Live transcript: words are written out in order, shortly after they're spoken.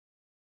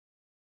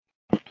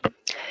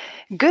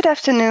Good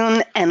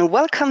afternoon and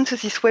welcome to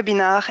this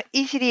webinar,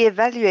 Easily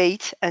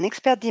Evaluate an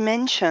Expert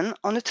Dimension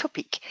on a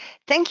Topic.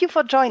 Thank you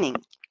for joining.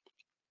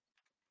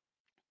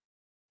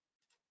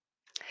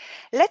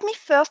 Let me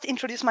first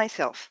introduce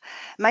myself.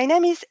 My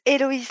name is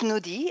Héloïse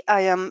Naudy.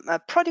 I am a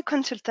product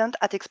consultant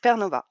at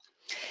Expernova.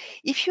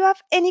 If you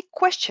have any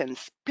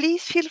questions,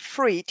 please feel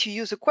free to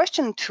use the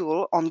question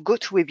tool on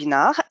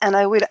GoToWebinar and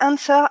I will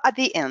answer at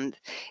the end.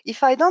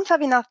 If I don't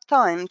have enough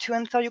time to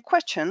answer your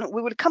question,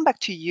 we will come back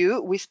to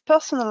you with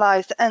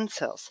personalized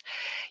answers.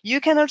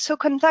 You can also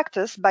contact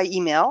us by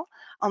email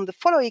on the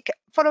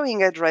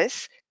following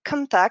address,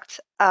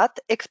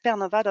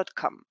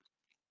 contact@expernova.com.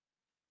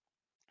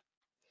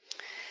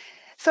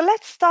 So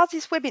let's start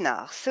this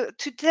webinar. So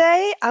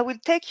today I will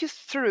take you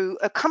through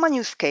a common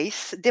use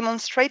case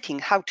demonstrating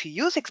how to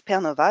use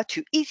Expernova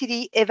to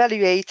easily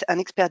evaluate an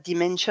expert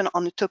dimension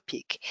on a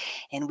topic.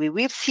 And we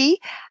will see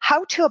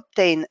how to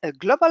obtain a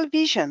global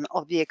vision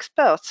of the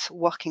experts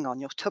working on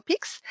your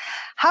topics,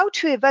 how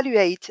to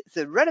evaluate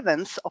the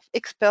relevance of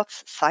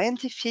experts'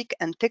 scientific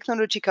and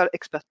technological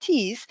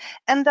expertise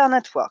and their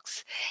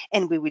networks.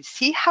 And we will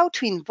see how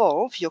to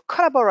involve your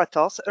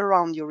collaborators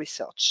around your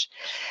research.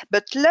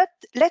 But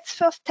let's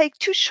first take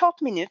 2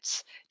 short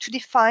minutes to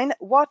define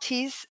what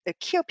is a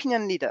key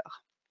opinion leader.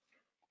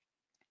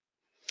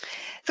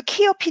 The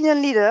key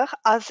opinion leader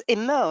has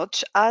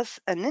emerged as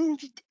an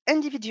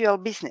individual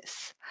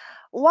business.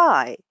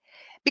 Why?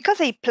 Because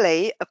they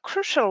play a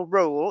crucial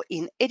role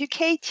in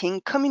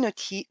educating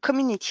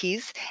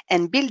communities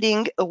and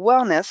building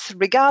awareness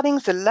regarding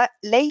the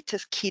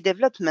latest key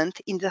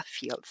development in their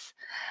fields.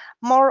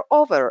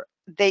 Moreover,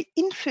 they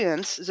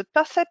influence the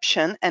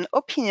perception and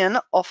opinion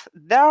of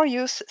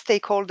various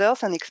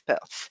stakeholders and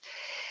experts.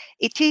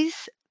 It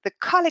is the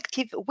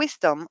collective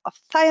wisdom of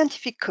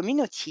scientific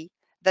community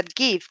that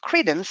give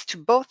credence to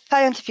both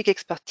scientific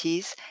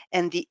expertise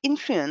and the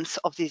influence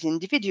of these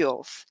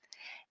individuals.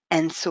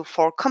 And so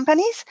for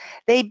companies,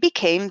 they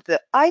became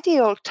the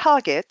ideal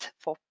target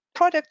for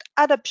product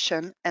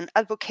adoption and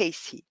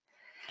advocacy.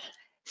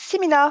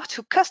 Similar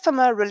to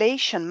customer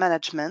relation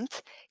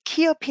management,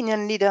 key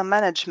opinion leader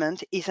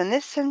management is an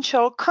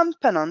essential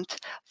component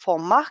for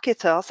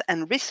marketers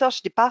and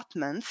research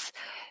departments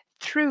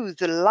through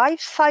the life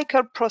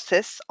cycle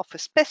process of a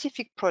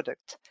specific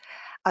product.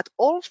 At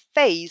all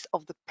phases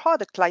of the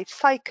product life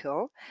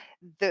cycle,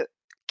 the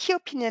key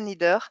opinion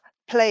leader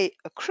play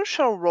a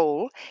crucial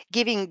role,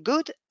 giving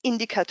good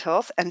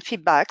indicators and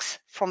feedbacks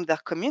from their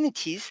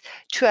communities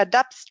to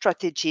adapt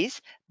strategies,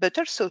 but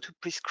also to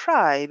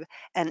prescribe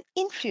and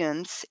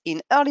influence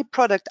in early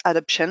product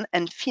adoption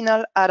and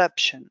final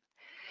adoption.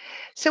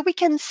 So we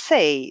can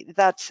say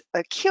that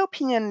a key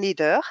opinion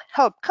leader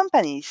helps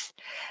companies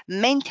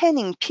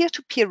maintaining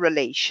peer-to-peer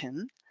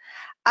relation,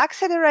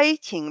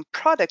 accelerating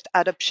product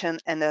adoption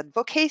and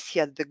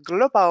advocacy at the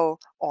global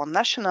or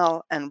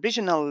national and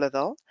regional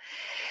level.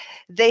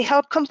 They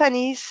help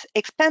companies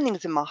expanding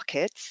the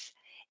markets,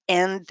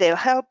 and they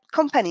help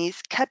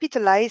companies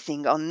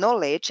capitalizing on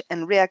knowledge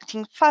and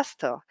reacting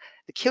faster.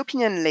 The key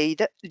opinion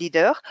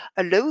leader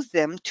allows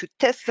them to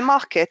test the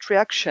market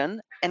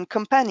reaction, and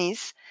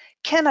companies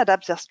can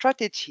adapt their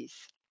strategies.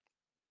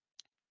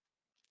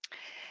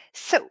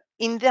 So,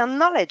 in their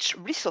knowledge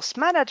resource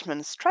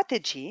management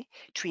strategy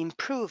to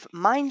improve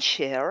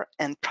mindshare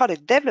and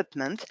product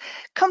development,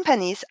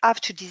 companies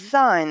have to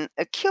design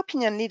a key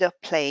opinion leader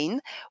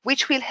plane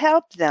which will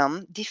help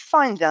them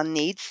define their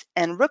needs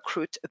and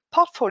recruit a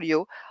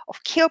portfolio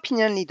of key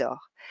opinion leader.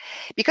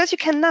 Because you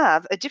can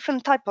have a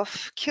different type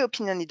of key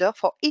opinion leader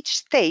for each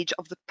stage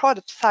of the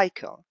product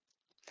cycle.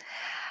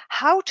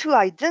 How to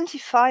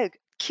identify a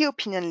key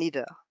opinion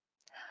leader?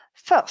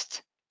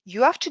 First,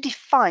 you have to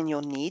define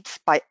your needs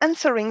by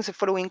answering the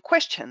following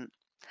question.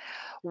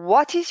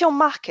 What is your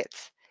market?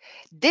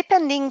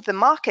 Depending the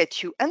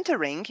market you're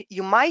entering,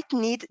 you might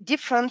need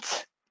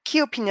different key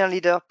opinion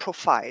leader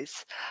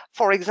profiles.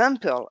 For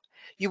example,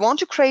 you want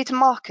to create a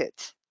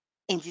market.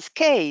 In this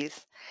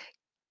case,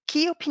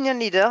 key opinion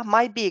leader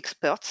might be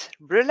experts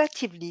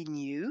relatively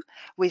new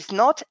with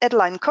not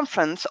headline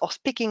conference or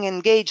speaking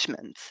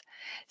engagements.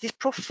 This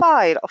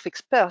profile of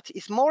expert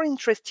is more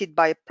interested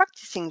by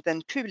practicing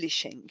than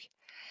publishing.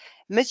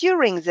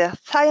 Measuring their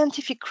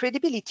scientific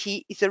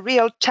credibility is a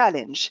real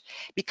challenge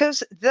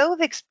because those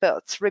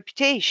experts'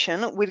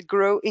 reputation will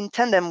grow in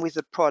tandem with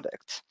the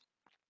product.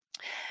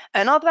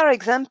 Another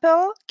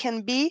example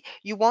can be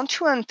you want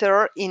to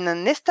enter in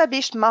an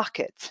established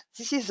market.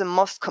 This is the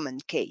most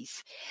common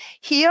case.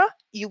 Here,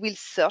 you will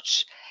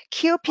search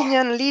key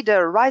opinion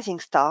leader rising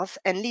stars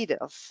and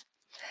leaders.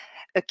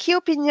 A key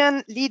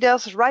opinion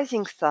leader's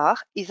rising star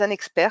is an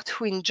expert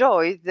who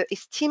enjoys the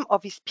esteem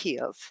of his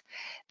peers.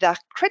 Their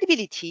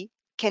credibility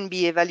can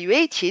be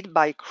evaluated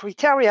by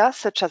criteria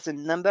such as the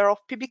number of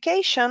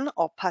publications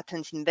or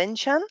patent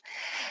invention.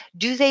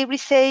 Do they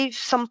receive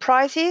some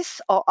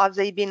prizes or have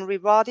they been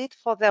rewarded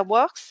for their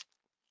works?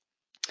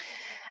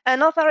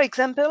 Another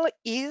example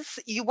is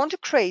you want to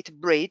create a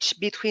bridge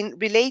between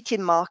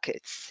related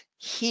markets.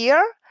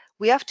 Here,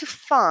 we have to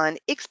find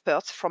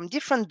experts from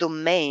different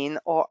domain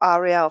or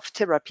area of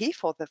therapy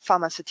for the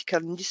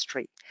pharmaceutical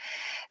industry.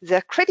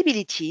 Their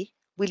credibility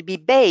will be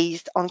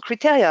based on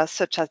criteria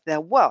such as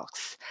their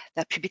works,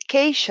 their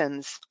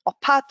publications or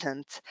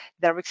patents,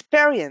 their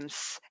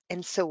experience,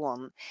 and so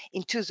on,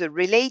 into the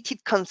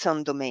related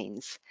concern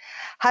domains.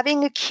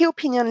 Having a key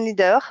opinion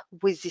leader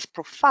with this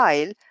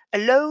profile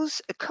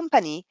allows a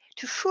company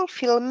to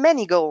fulfill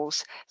many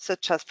goals,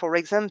 such as, for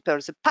example,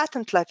 the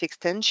patent life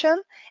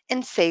extension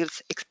and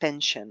sales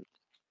expansion.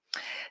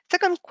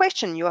 Second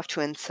question you have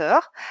to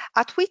answer,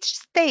 at which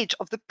stage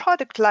of the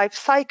product life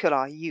cycle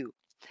are you?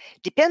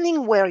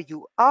 Depending where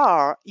you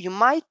are, you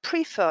might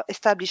prefer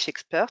established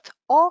experts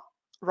or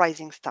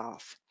rising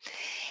stars.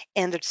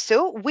 And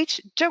also, which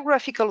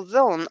geographical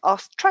zone are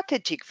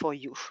strategic for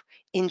you?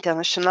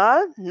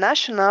 International,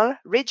 national,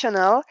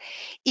 regional.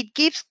 It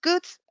gives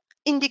good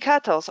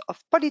indicators of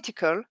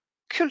political,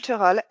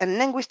 cultural, and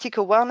linguistic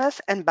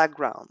awareness and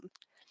background.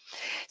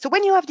 So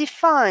when you have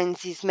defined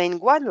these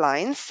main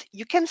guidelines,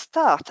 you can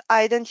start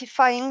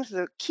identifying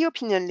the key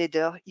opinion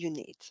leader you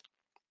need.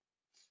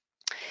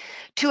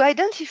 To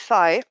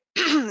identify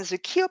the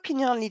key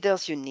opinion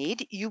leaders you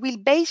need, you will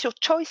base your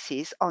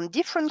choices on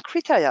different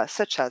criteria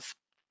such as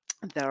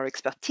their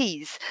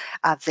expertise.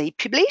 Have they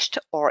published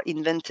or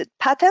invented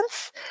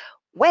patents?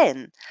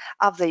 When?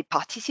 Have they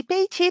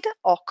participated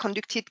or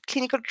conducted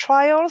clinical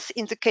trials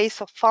in the case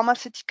of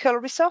pharmaceutical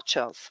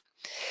researchers?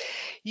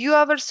 You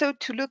have also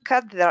to look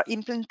at their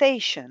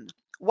implementation.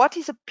 What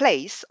is the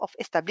place of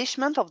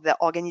establishment of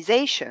their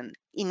organization?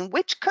 In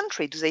which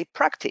country do they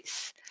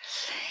practice?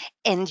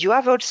 And you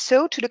have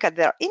also to look at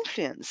their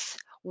influence.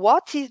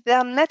 What is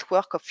their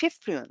network of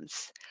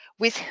influence?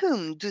 With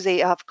whom do they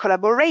have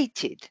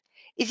collaborated?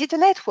 Is it a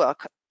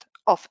network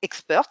of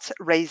experts,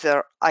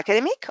 rather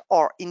academic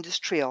or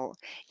industrial,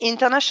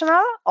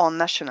 international or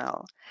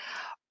national?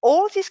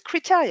 All these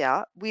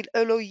criteria will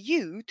allow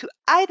you to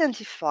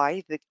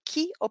identify the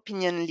key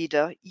opinion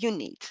leader you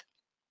need.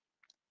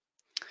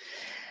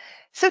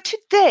 So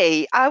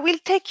today, I will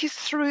take you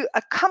through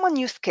a common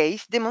use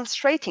case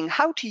demonstrating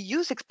how to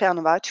use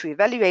Expernova to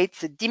evaluate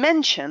the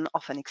dimension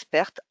of an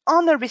expert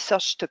on a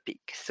research topic.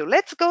 So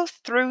let's go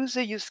through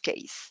the use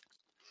case.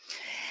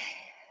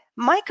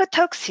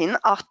 Mycotoxins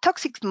are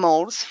toxic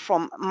molds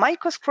from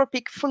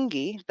microscopic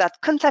fungi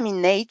that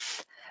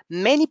contaminates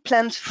many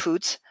plant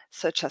foods,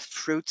 such as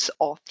fruits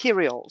or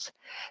cereals.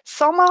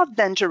 Some are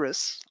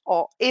dangerous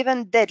or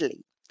even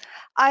deadly.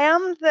 I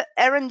am the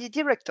R&D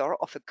director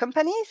of a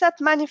company that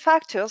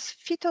manufactures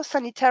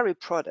phytosanitary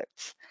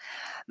products.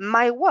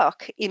 My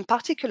work in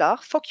particular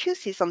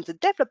focuses on the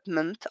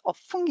development of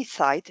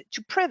fungicide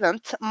to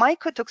prevent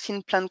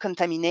mycotoxin plant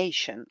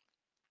contamination.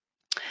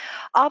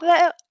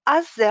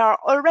 As there are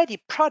already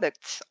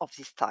products of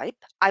this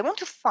type, I want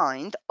to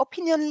find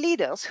opinion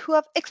leaders who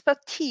have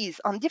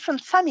expertise on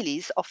different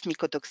families of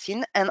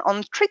mycotoxin and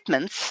on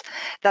treatments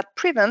that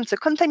prevent the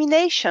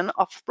contamination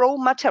of raw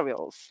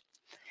materials.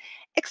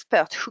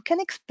 Experts who can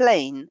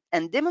explain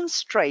and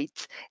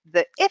demonstrate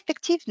the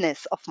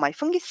effectiveness of my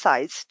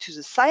fungicides to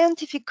the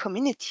scientific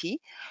community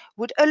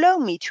would allow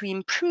me to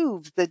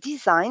improve the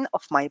design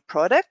of my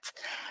product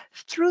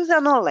through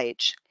their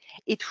knowledge.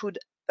 It would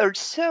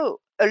also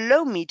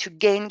allow me to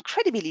gain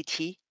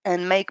credibility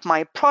and make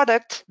my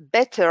product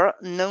better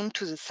known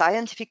to the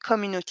scientific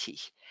community.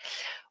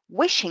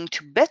 Wishing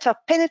to better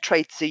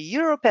penetrate the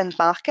European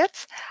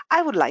markets,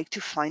 I would like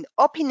to find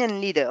opinion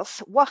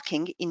leaders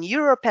working in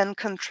European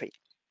countries.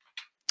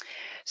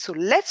 So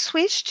let's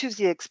switch to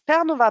the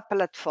Expernova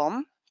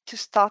platform to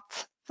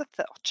start the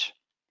search.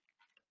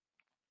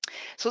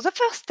 So the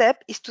first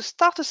step is to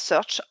start a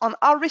search on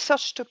our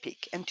research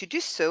topic. And to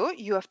do so,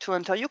 you have to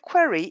enter your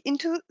query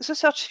into the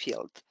search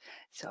field.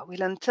 So I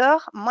will enter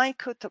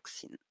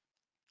mycotoxin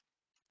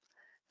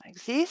like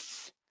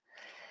this.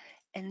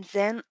 And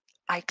then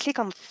I click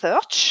on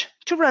search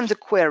to run the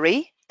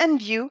query and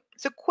view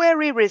the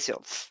query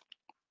results.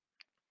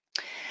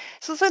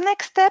 So the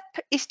next step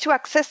is to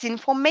access the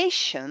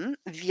information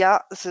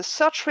via the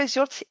search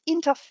results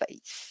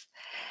interface.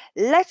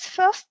 Let's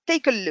first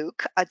take a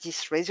look at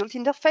this result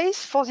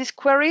interface for this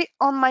query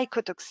on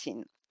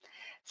mycotoxin.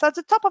 So at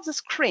the top of the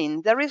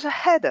screen, there is a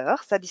header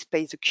that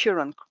displays the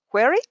current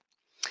query,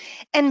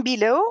 and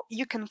below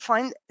you can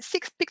find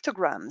 6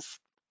 pictograms.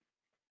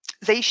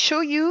 They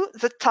show you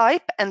the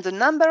type and the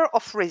number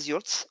of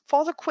results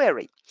for the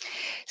query.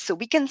 So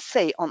we can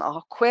say on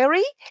our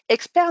query,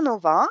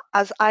 Expernova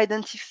has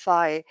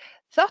identified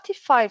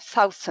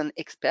 35,000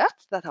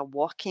 experts that are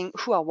who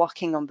are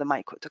working on the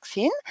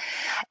mycotoxin.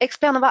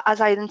 Expernova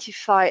has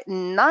identified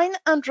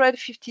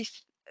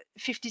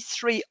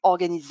 953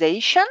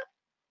 organizations.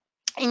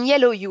 In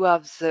yellow, you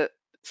have the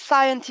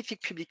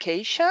scientific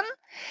publication.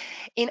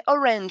 In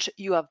orange,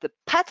 you have the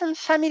patent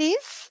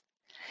families.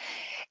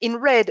 In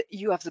red,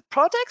 you have the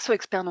projects. So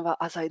Expernova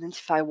has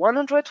identified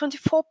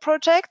 124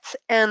 projects.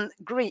 And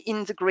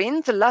in the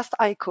green, the last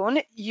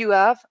icon, you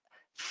have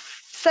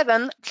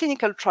 7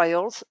 clinical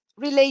trials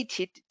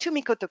related to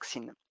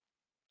mycotoxin.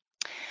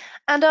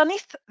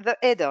 Underneath the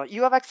header,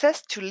 you have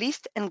access to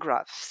list and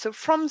graph. So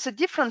from the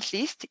different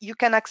list, you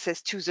can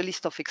access to the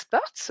list of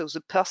experts, so the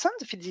person,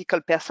 the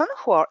physical person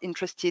who are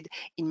interested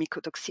in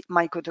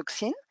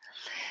mycotoxin.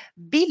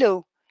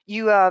 Below,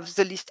 you have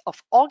the list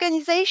of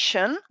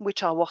organizations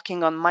which are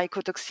working on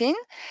mycotoxin.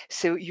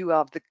 So you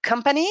have the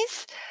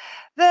companies,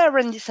 the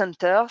R&D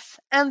centers,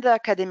 and the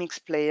academics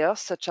players,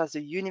 such as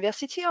the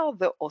university or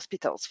the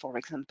hospitals, for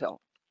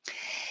example.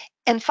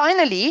 And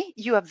finally,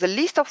 you have the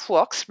list of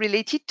works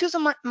related to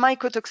the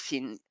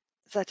mycotoxin.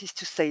 That is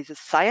to say, the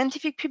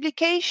scientific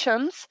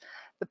publications,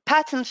 the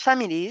patent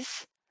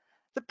families,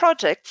 the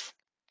projects,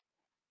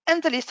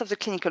 and the list of the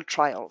clinical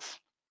trials.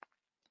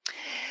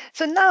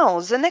 So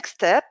now the next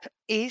step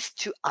is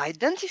to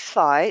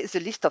identify the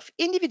list of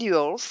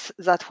individuals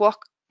that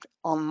work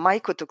on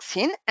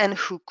mycotoxin and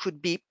who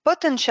could be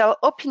potential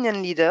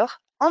opinion leader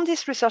on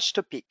this research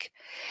topic.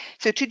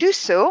 So to do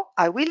so,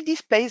 I will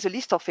display the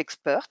list of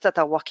experts that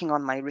are working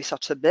on my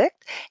research subject,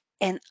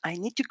 and I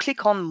need to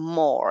click on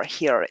more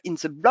here in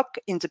the block,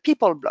 in the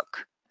people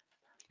block.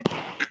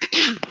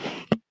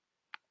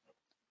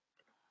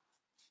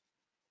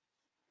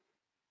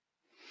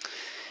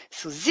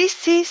 So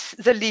this is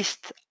the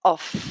list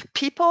of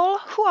people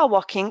who are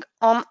working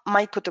on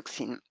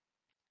mycotoxin.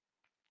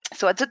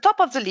 So at the top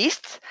of the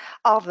list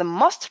are the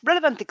most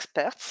relevant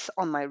experts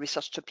on my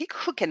research topic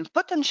who can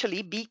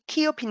potentially be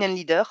key opinion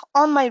leader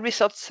on my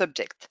research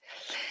subject.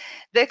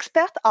 The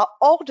experts are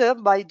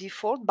ordered by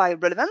default by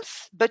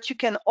relevance, but you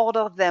can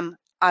order them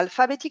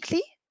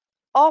alphabetically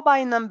or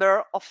by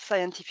number of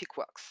scientific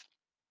works.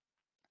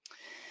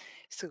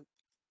 So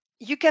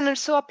you can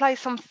also apply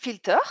some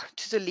filter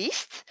to the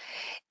list,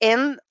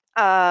 and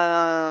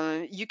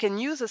you can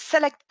use a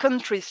select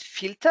countries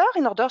filter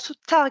in order to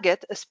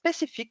target a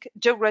specific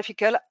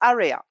geographical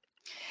area.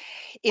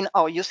 In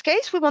our use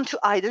case, we want to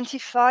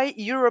identify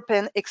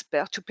European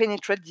experts to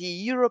penetrate the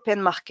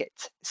European market.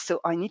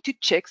 So I need to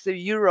check the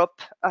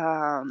Europe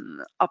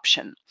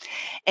option.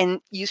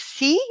 And you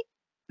see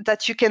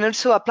that you can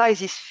also apply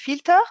this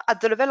filter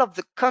at the level of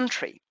the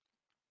country.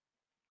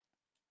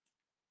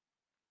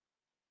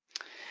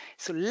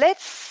 So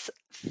let's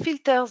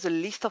filter the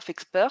list of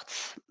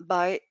experts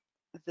by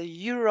the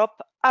Europe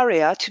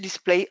area to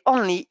display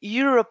only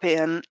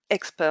European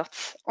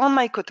experts on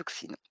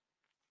mycotoxin.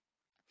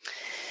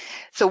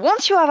 So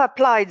once you have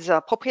applied the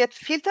appropriate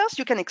filters,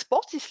 you can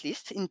export this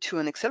list into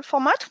an Excel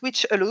format,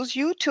 which allows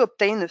you to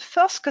obtain a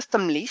first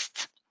custom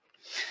list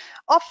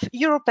of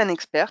European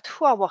experts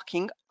who are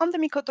working on the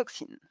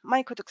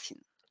mycotoxin.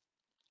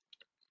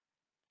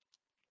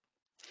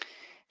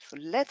 So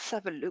let's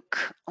have a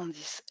look on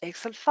this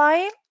Excel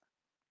file.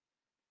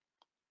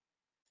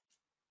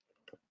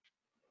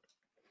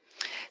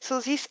 So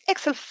this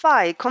Excel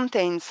file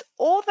contains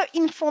all the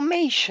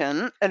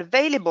information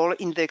available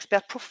in the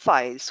expert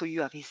profile. So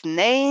you have his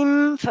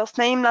name, first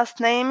name, last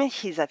name,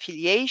 his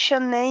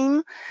affiliation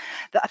name,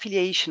 the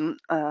affiliation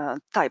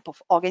type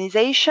of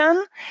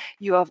organization.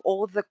 You have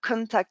all the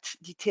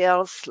contact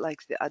details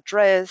like the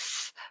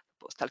address,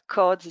 postal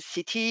code, the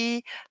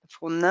city, the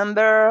phone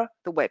number,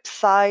 the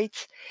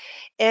website,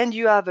 and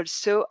you have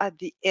also at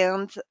the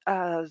end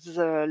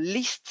the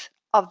list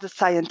of the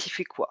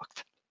scientific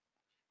work.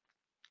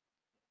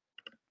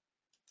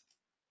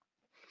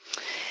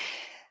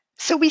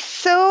 So we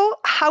saw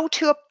how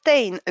to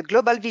obtain a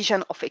global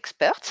vision of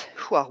experts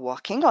who are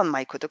working on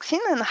mycotoxin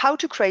and how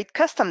to create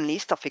custom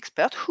lists of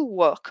experts who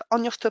work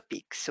on your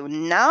topic. So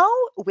now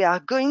we are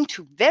going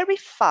to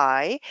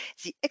verify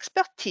the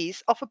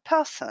expertise of a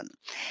person.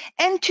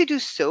 And to do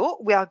so,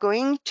 we are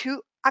going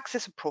to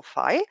access a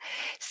profile.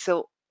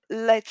 So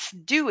let's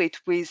do it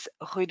with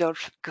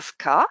Rudolf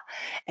Kska.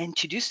 And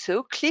to do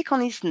so, click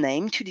on his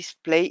name to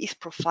display his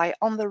profile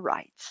on the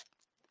right.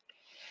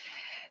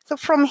 So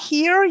from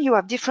here, you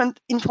have different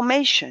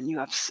information. You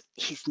have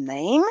his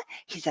name,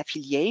 his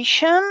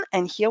affiliation,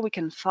 and here we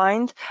can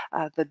find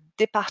the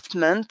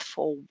department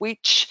for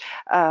which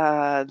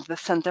the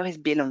center is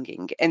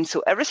belonging. And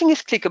so everything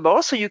is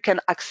clickable, so you can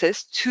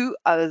access to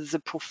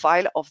the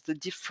profile of the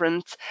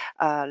different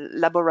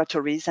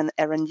laboratories and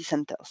R&D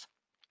centers.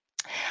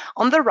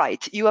 On the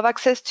right, you have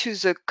access to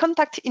the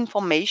contact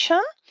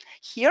information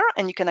here,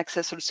 and you can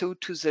access also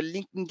to the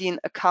LinkedIn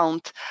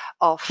account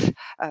of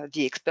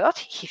the expert,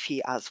 if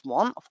he has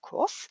one, of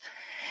course.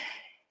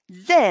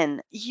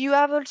 Then you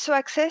have also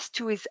access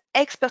to his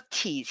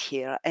expertise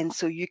here. And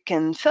so you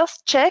can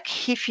first check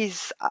if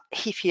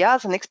he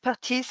has an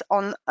expertise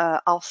on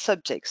our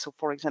subject. So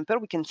for example,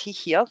 we can see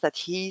here that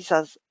he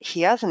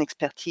has an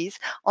expertise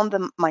on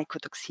the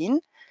mycotoxin,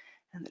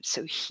 and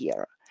also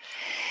here.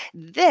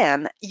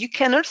 Then you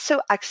can also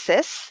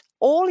access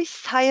all his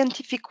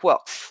scientific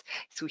works.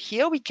 So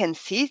here we can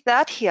see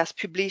that he has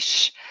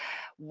published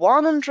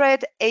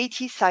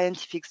 180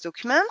 scientific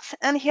documents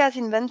and he has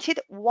invented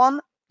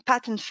one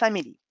patent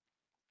family.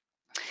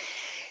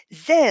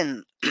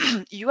 Then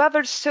you have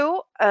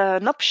also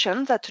an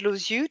option that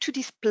allows you to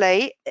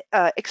display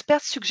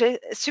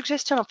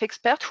suggestion of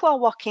experts who are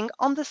working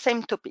on the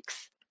same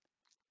topics.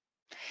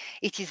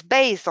 It is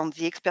based on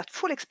the expert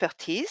full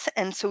expertise,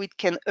 and so it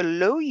can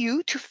allow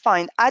you to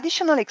find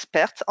additional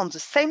experts on the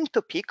same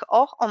topic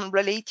or on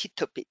related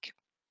topic.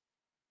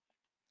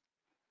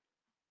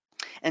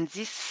 And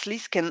this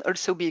list can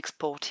also be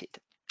exported.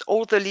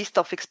 All the list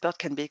of experts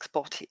can be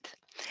exported.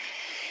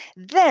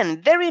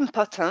 Then, very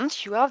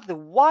important, you have the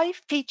why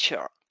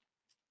feature.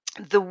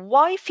 The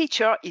why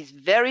feature is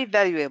very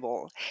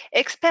valuable.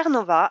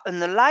 Expernova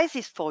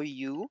analyzes for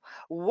you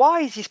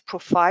why this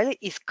profile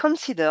is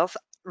considered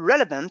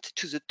relevant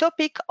to the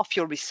topic of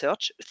your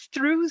research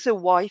through the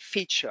why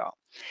feature.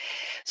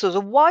 So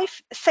the why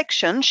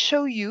section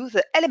shows you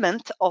the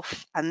element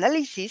of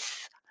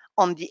analysis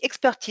on the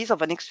expertise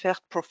of an expert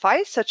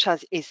profile, such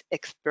as his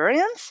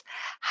experience,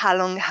 how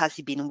long has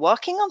he been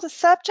working on the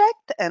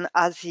subject, and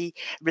has he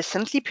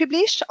recently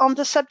published on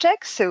the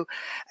subject. So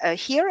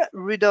here,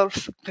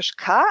 Rudolf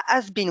Kuschka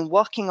has been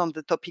working on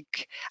the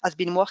topic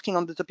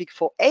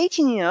for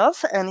 18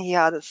 years, and he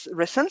has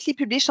recently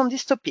published on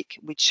this topic,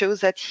 which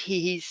shows that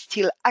he is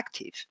still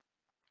active.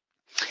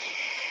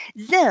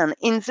 Then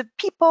in the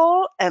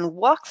people and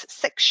works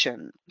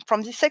section,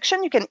 from this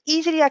section, you can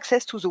easily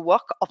access to the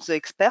work of the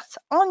experts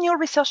on your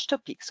research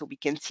topic. So we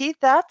can see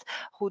that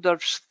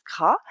Rudolf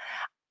Skra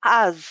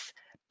has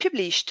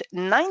published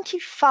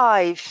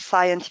 95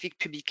 scientific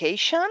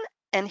publications,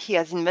 and he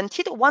has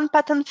invented one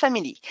patent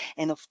family.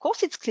 And of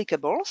course, it's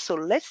clickable. So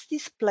let's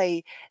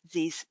display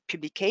this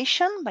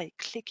publication by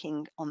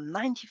clicking on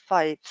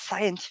 95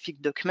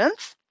 scientific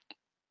documents.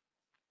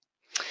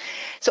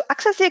 So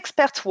Access the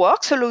Expert's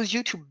works allows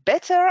you to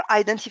better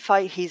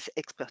identify his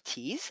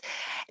expertise.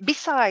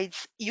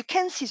 Besides, you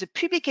can see the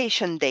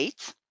publication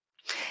date.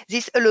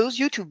 This allows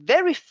you to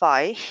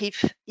verify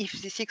if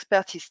this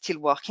expert is still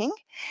working.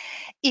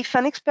 If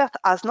an expert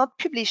has not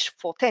published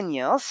for 10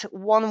 years,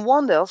 one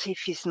wonders if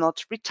he's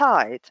not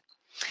retired.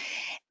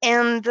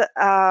 And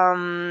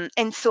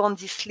so on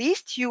this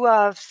list, you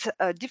have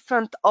a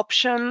different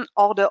option,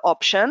 order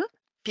option,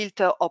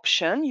 filter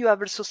option. You have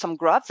also some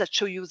graphs that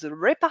show you the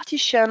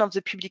repartition of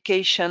the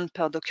publication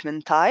per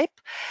document type.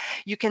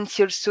 You can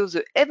see also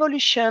the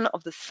evolution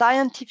of the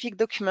scientific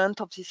document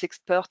of this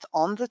expert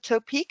on the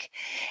topic.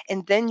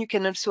 And then you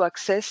can also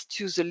access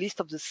to the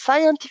list of the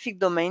scientific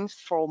domains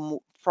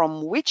from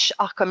which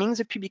are coming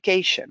the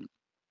publication.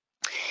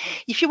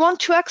 If you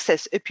want to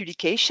access a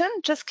publication,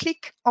 just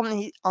click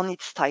on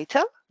its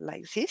title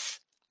like this.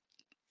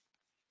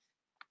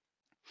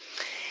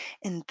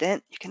 And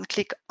then you can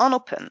click on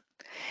open.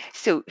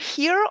 So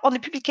here on the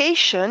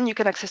publication, you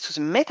can access to the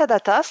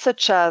metadata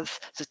such as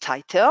the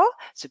title,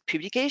 the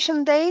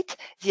publication date,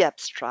 the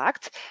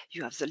abstract.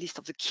 You have the list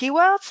of the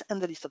keywords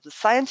and the list of the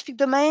scientific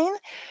domain.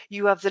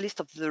 You have the list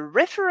of the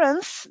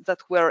reference that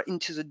were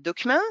into the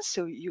document.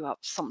 So you have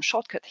some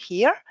shortcut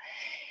here.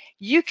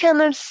 You can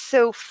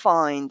also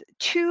find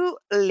two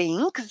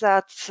links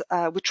that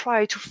we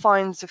try to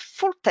find the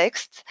full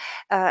text,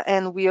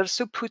 and we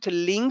also put a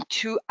link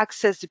to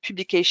access the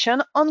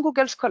publication on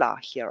Google Scholar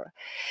here.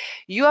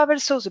 You have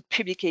also the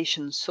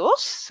publication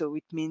source, so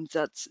it means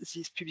that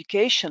this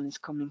publication is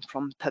coming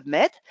from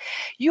PubMed.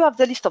 You have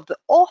the list of the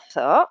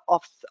author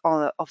of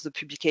the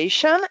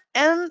publication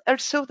and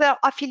also their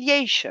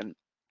affiliation.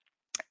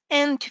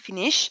 And to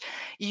finish,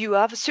 you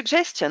have a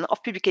suggestion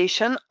of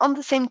publication on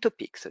the same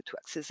topic. So to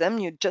access them,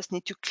 you just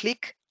need to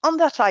click on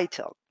the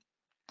title.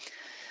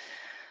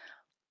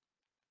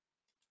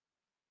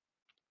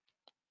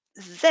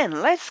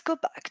 Then let's go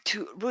back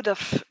to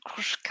Rudolf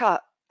Kruschka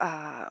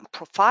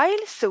profile.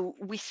 So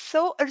we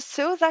saw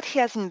also that he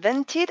has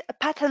invented a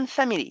patent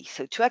family.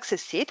 So to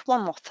access it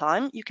one more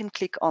time, you can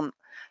click on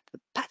the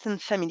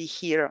patent family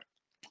here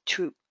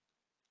to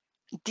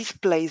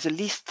display the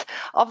list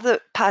of the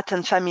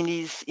patent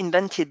families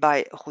invented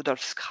by Rudolf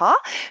Skra.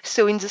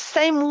 So in the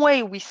same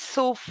way we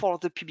saw for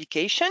the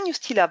publication, you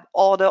still have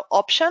order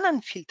option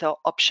and filter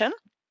option.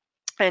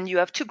 And you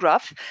have two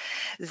graphs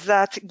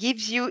that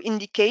gives you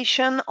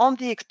indication on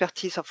the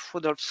expertise of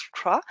Rudolf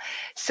Skra.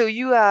 So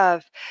you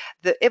have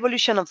the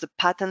evolution of the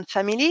patent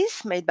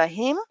families made by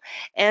him,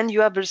 and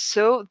you have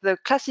also the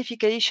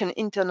classification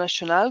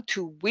international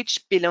to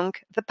which belong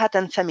the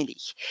patent family.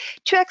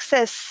 To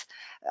access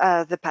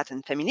the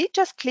patent family,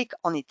 just click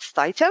on its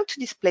title to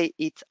display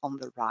it on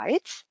the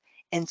right.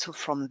 And so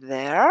from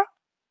there,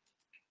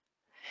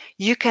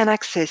 you can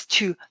access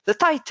to the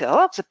title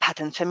of the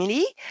patent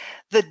family,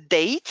 the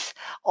dates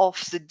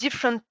of the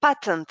different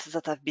patents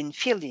that have been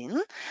filled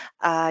in.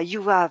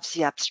 You have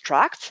the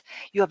abstract.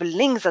 You have a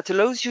link that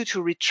allows you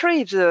to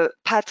retrieve the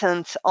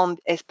patent on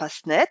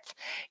ESPASnet.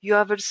 You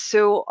have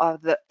also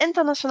the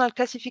international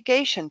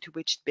classification to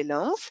which it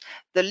belongs,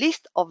 the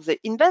list of the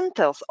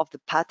inventors of the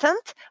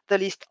patent, the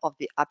list of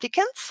the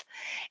applicants,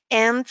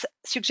 and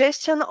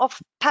suggestion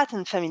of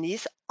patent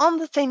families on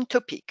the same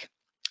topic.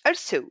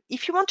 Also,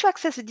 if you want to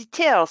access the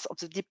details of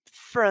the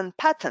different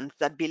patents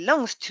that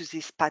belongs to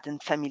this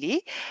patent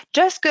family,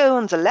 just go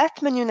on the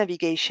left menu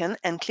navigation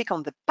and click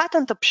on the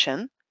patent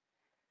option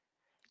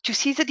to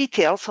see the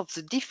details of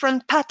the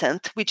different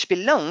patent which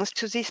belongs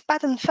to these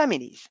patent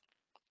families.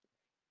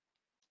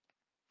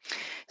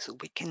 So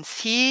we can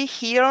see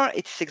here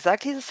it's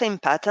exactly the same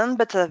pattern,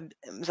 but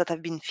that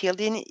have been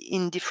filled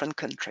in different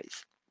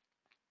countries.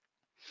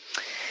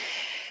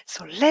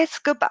 So let's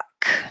go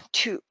back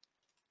to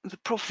the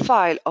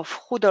profile of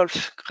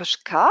Rudolf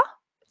Gruschka.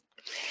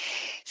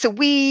 So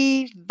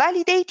we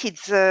validated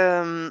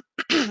the,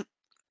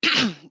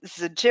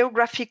 the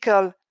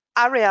geographical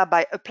area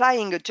by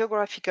applying a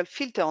geographical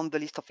filter on the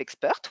list of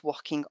experts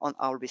working on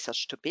our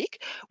research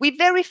topic. We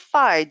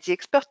verified the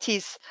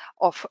expertise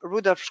of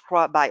Rudolf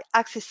Gruschka by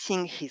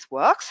accessing his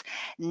works.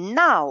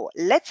 Now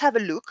let's have a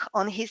look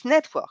on his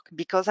network,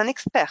 because an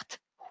expert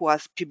who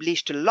has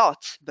published a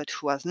lot but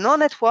who has no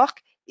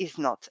network is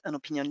not an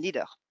opinion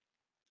leader.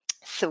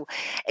 So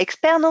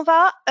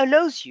Expernova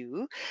allows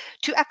you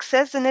to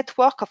access the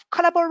network of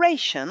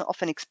collaboration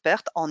of an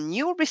expert on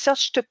new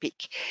research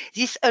topic.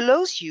 This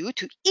allows you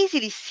to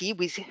easily see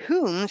with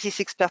whom this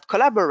expert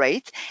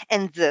collaborates,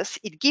 and thus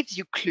it gives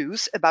you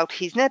clues about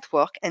his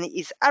network and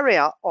his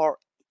area or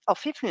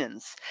of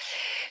influence.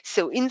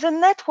 So in the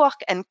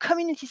network and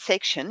community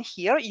section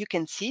here, you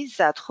can see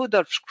that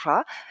Rudolf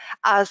Gruschka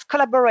has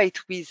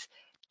collaborated with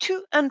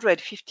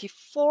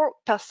 254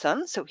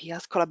 persons, so he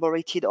has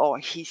collaborated or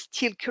he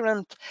still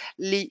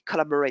currently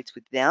collaborates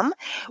with them.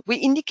 We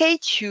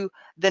indicate you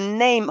the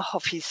name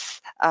of his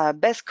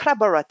best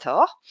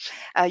collaborator.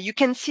 You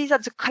can see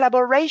that the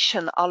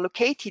collaboration are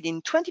located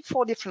in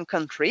 24 different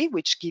countries,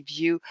 which gives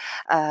you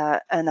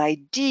an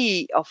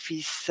idea of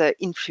his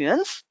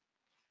influence.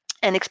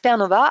 And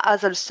Expernova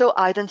has also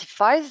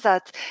identified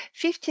that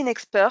 15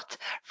 experts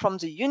from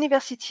the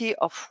University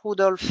of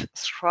Rudolf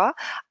Gruschka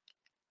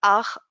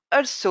are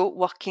also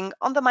working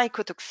on the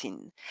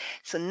mycotoxin.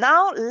 So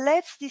now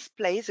let's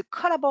display the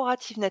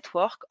collaborative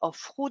network of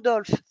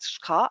Rudolf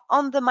Gruschka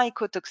on the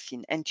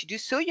mycotoxin. And to do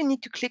so, you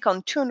need to click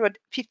on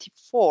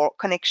 254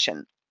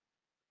 connection.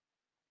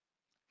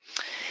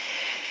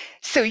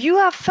 So you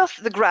have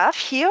first the graph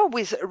here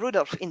with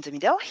Rudolf in the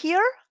middle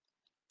here,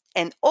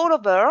 and all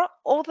over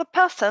all the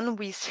person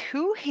with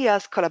who he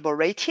has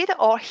collaborated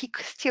or he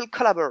still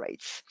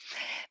collaborates.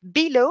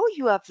 Below,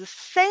 you have the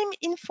same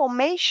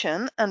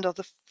information under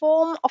the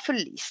form of a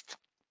list.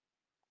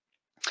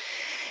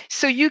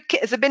 So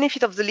the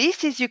benefit of the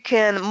list is you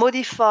can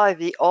modify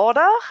the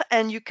order,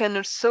 and you can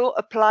also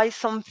apply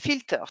some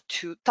filter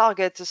to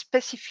target a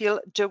specific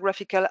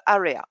geographical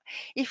area.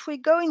 If we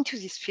go into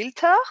this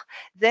filter,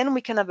 then we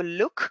can have a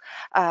look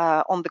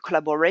on the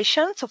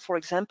collaboration. So for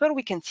example,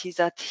 we can see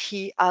that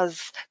he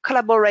has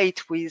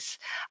collaborated with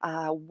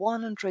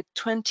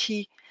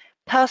 120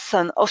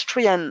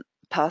 Austrian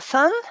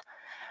person.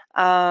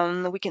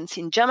 We can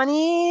see in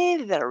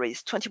Germany, there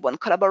is 21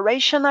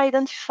 collaboration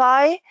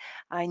identified.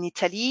 In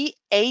Italy,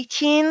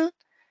 18.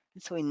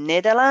 So in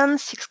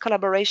Netherlands, 6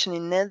 collaboration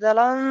in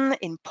Netherlands,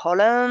 in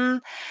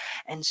Poland,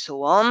 and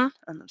so on,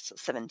 and also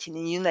 17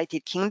 in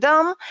United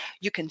Kingdom.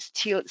 You can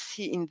still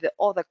see in the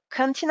other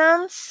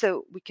continents.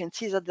 So we can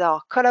see that there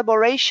are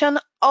collaboration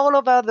all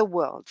over the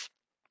world.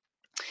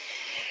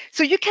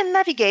 So you can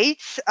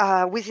navigate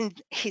within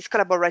his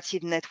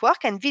collaborative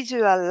network and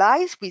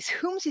visualize with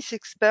whom these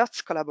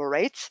experts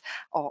collaborate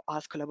or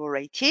has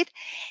collaborated.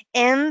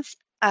 And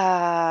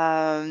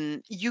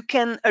you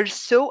can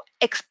also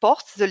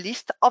export the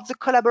list of the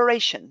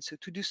collaboration. So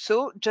to do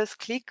so, just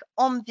click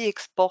on the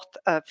export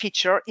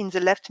feature in the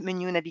left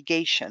menu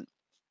navigation.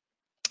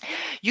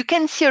 You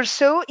can see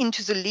also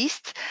into the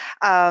list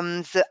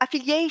the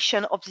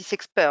affiliation of these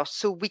experts.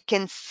 So we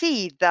can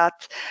see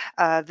that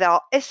they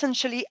are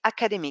essentially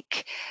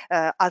academic,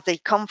 as they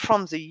come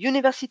from the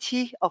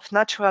University of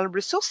Natural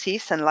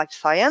Resources and Life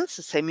Science,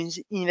 the same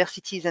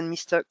universities as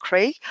Mr.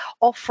 Craig,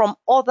 or from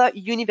other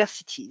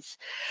universities.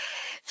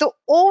 So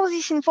all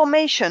this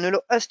information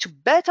allows us to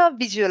better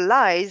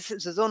visualize the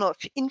zone of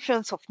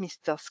influence of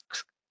Mr.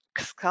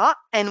 Gruschka,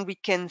 and we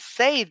can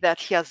say that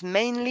he has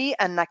mainly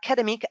an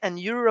academic and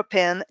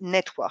European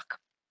network.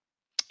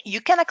 You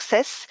can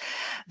access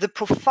the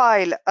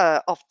profile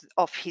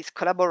of his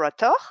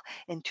collaborator,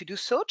 and to do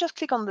so, just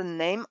click on the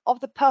name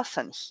of the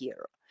person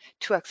here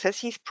to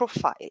access his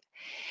profile.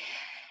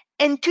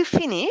 And to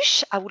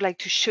finish, I would like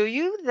to show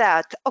you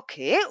that,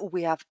 okay,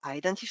 we have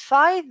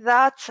identified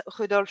that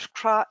Rudolf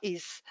Gruschka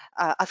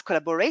has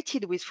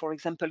collaborated with, for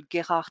example,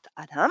 Gerhard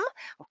Adam.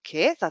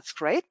 Okay, that's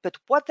great, but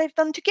what they've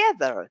done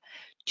together?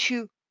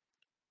 To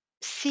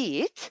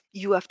see it,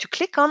 you have to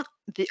click on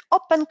the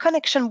Open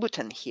Connection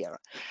button here.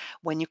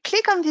 When you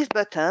click on this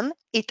button,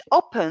 it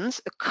opens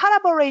a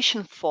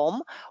collaboration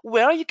form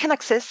where you can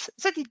access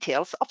the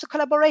details of the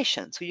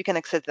collaboration. So you can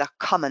access their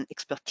common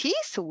expertise.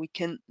 So we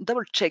can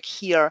double check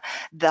here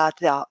that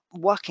they are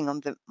working on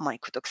the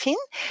mycotoxin.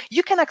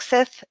 You can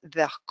access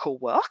their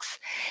co-works.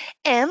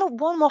 And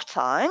one more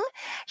time,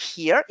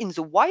 here in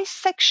the why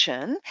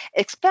section,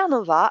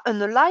 Expernova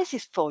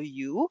analyzes for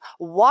you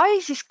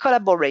why this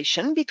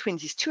collaboration between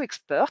these two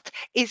experts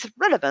is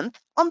relevant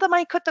on the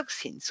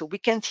mycotoxin. So we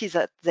can see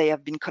that they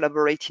have been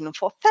collaborating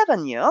for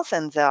 7 years,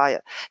 and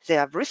they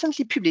have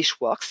recently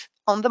published works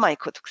on the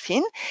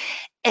mycotoxin.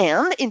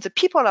 And in the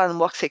People and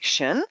Work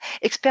section,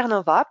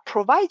 Expernova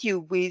provides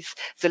you with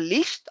the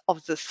list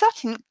of the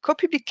 13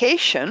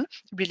 co-publications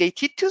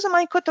related to the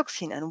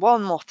mycotoxin. And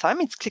one more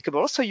time, it's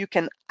clickable, so you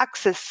can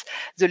access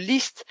the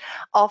list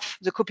of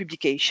the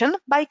co-publication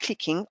by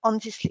clicking on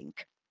this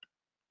link.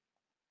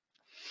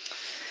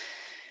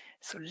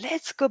 So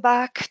let's go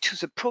back to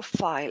the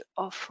profile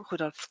of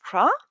Rudolf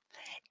Skra.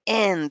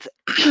 And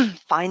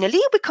finally,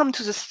 we come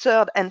to the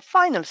third and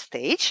final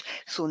stage.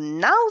 So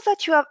now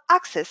that you have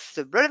accessed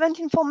the relevant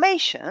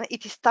information,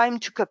 it is time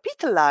to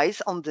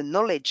capitalize on the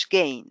knowledge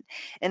gain.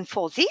 And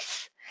for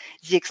this,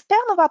 the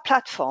Expernova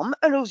platform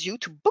allows you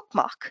to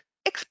bookmark,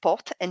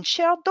 export, and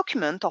share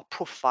document or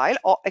profile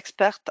or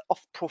expert of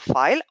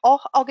profile or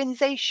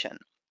organization.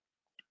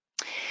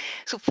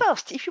 So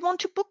first, if you want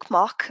to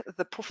bookmark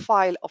the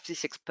profile of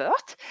this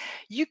expert,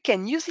 you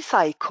can use this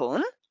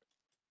icon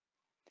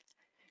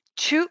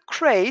to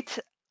create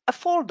a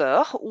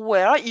folder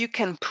where you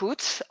can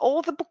put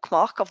all the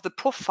bookmark of the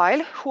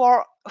profile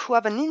who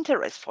have an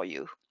interest for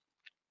you.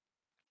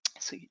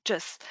 So you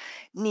just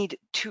need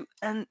to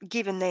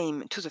give a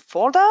name to the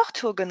folder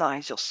to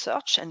organize your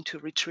search and to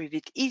retrieve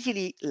it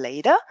easily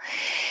later.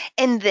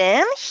 And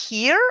then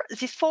here,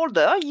 this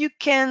folder, you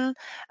can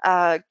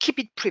keep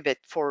it private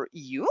for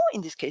you.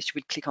 In this case, you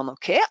will click on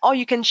OK, or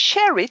you can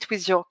share it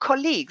with your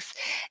colleagues.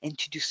 And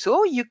to do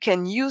so, you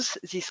can use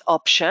this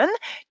option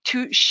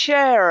to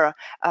share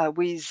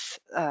with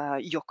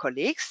your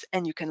colleagues,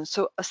 and you can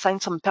also assign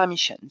some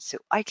permissions. So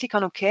I click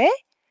on OK.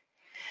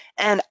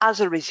 And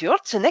as a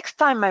result, the next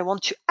time I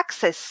want to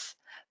access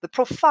the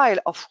profile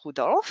of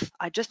Rudolf,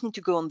 I just need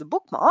to go on the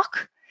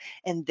bookmark,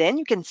 and then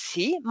you can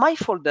see my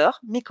folder,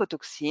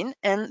 mycotoxin,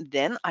 and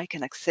then I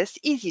can access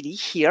easily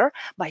here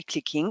by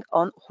clicking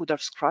on Rudolf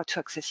Skra to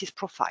access his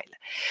profile.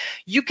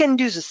 You can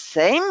do the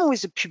same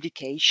with the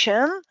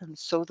publication and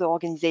so the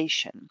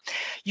organization.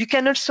 You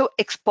can also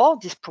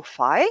export this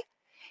profile.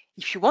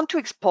 If you want to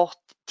export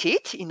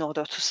it in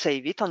order to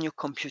save it on your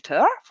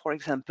computer, for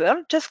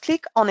example, just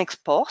click on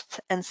Export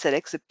and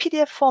select the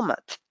PDF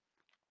format.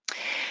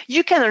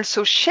 You can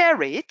also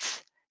share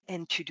it,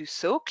 and to do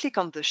so, click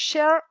on the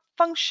Share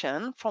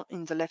function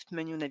in the left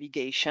menu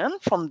navigation.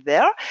 From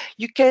there,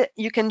 you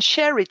can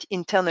share it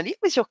internally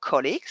with your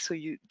colleagues, so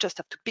you just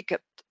have to pick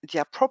up the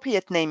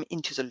appropriate name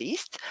into the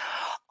list,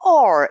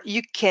 or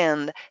you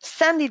can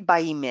send it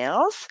by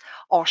emails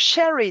or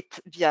share it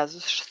via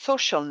the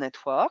social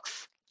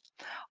networks,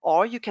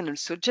 or you can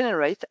also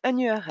generate an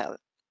URL.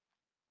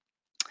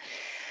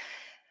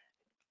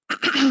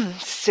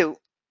 So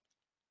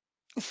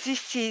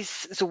this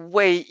is the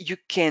way you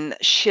can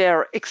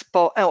share,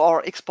 export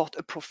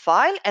a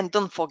profile. And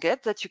don't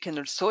forget that you can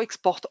also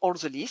export all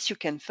the lists. You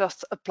can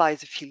first apply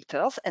the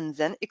filters and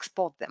then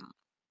export them.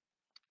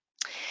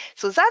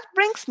 So that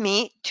brings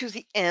me to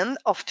the end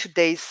of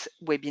today's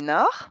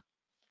webinar.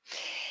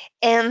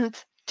 And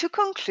to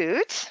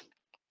conclude,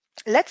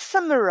 let's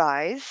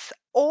summarize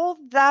all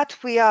that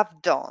we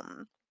have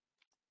done.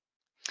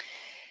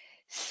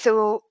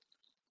 So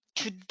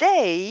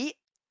today,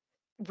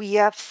 we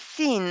have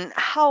seen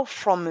how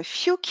from a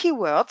few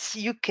keywords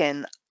you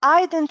can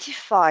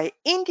identify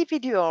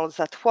individuals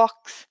that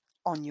works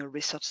on your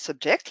research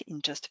subject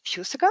in just a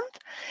few seconds.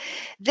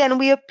 Then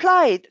we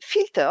applied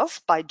filters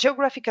by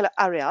geographical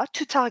area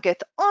to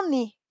target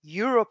only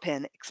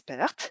European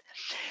experts.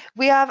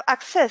 We have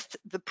accessed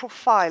the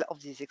profile of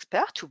these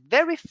experts to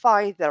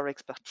verify their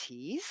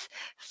expertise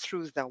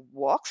through their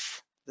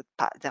works,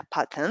 their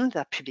patent,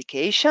 their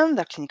publication,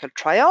 their clinical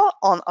trial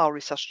on our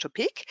research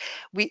topic.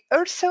 We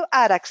also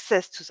had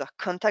access to their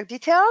contact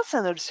details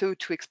and also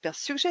to expert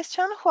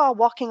suggestions who are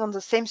working on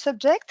the same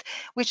subject,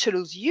 which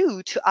allows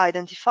you to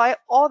identify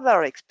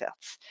other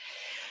experts.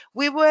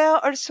 We were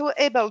also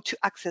able to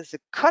access the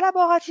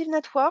collaborative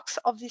networks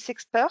of these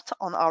experts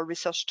on our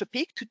research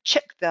topic to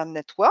check their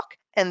network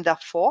and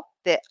therefore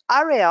their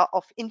area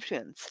of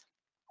influence.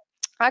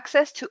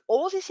 Access to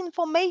all this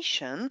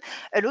information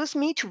allows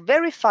me to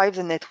verify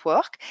the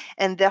network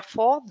and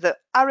therefore the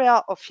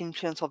area of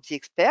influence of the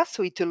expert.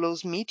 So it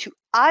allows me to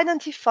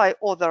identify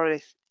other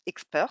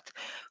experts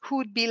who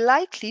would be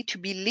likely to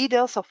be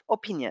leaders of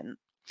opinion.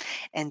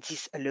 And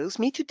this allows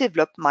me to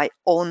develop my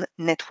own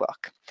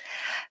network.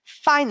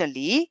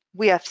 Finally,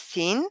 we have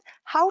seen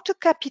how to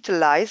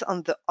capitalize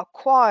on the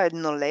acquired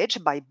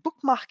knowledge by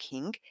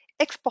bookmarking,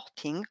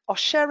 exporting, or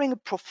sharing a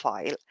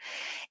profile.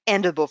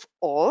 And above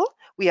all,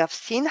 we have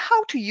seen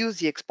how to use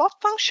the export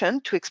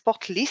function to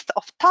export lists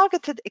of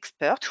targeted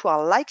experts who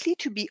are likely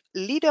to be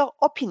leader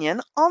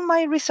opinion on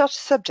my research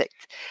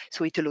subject.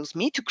 So it allows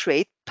me to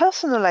create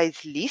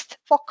personalized lists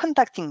for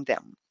contacting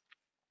them.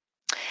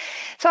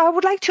 So I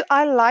would like to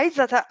highlight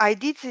that I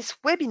did this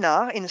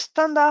webinar in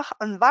standard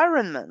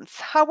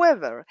environments.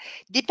 However,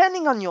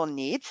 depending on your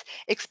needs,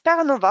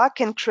 Expernova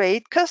can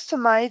create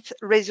customized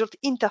result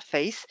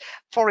interface,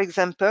 for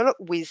example,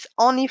 with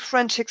only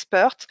French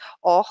expert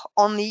or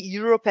only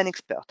European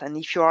expert. And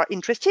if you are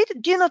interested,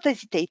 do not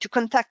hesitate to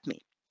contact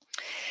me.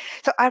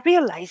 So I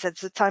realize that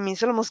the time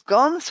is almost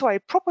gone, so I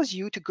propose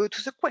you to go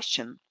to the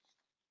question.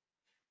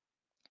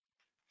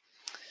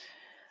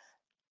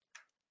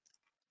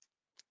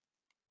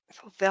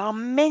 So there are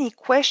many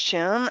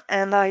questions,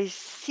 and I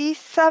see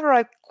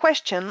several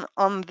questions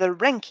on the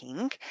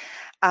ranking.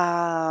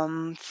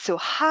 So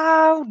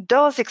how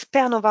does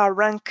Expernova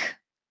rank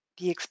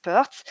the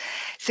experts?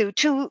 So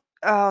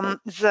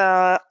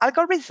the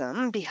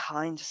algorithm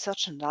behind the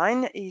search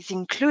engine is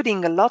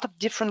including a lot of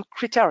different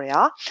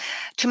criteria.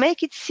 To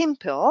make it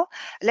simple,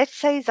 let's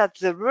say that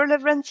the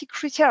relevancy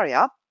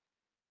criteria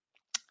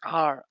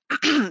are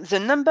the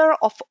number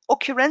of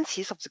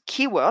occurrences of the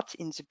keywords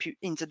in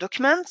the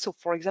document. So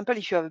for example,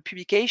 if you have a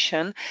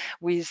publication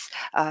with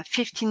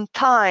 15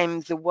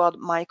 times the word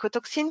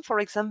mycotoxin,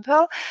 for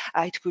example,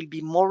 it will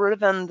be more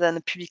relevant than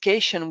a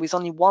publication with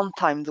only one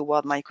time the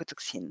word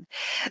mycotoxin.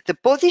 The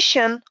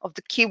position of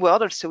the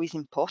keyword also is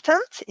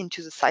important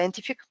into the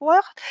scientific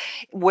word,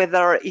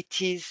 whether it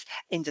is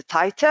in the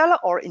title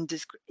or in the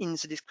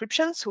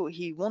description, so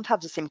he won't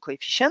have the same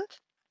coefficient.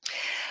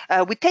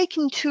 We take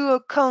into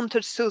account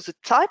also the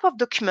type of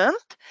document.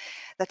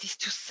 That is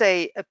to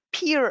say, a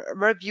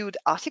peer-reviewed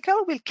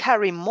article will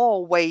carry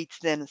more weight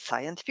than a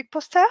scientific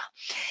poster.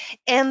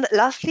 And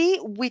lastly,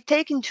 we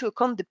take into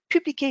account the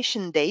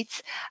publication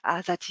dates.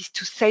 That is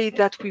to say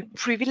that we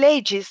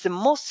privilege the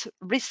most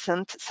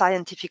recent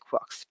scientific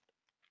works.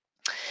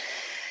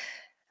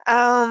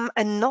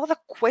 Another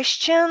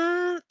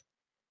question.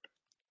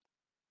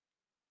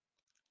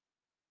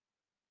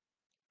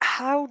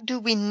 How do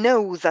we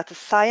know that a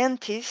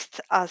scientist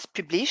has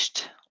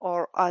published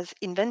or has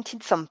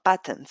invented some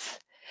patents?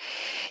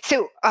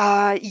 So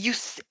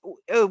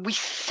we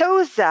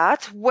saw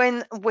that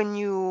when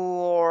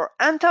you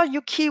enter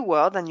your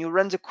keyword and you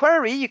run the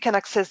query, you can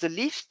access the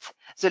list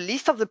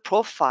of the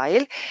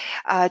profile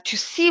to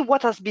see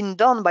what has been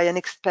done by an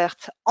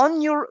expert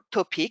on your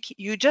topic.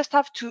 You just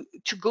have to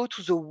go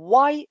to the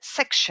why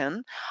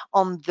section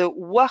on the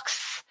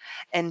works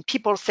and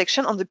people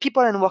section, on the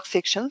people and work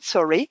section,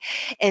 sorry.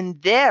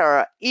 And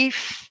there,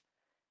 if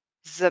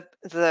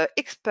the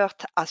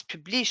expert has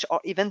published or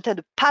invented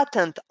a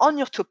patent on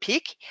your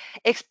topic,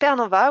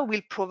 Expernova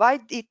will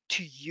provide it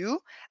to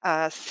you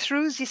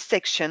through this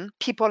section,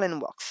 People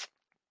and Works.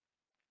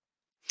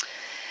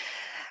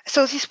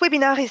 So this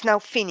webinar is now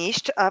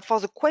finished. For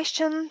the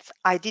questions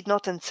I did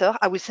not answer,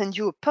 I will send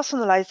you a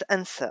personalized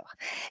answer.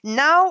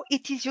 Now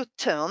it is your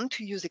turn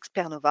to use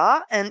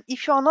Expernova, and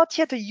if you are not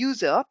yet a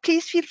user,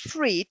 please feel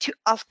free to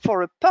ask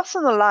for a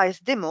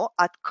personalized demo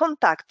at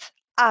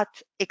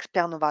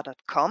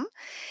contact@expernova.com.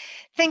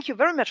 Thank you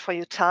very much for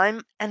your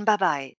time, and bye-bye.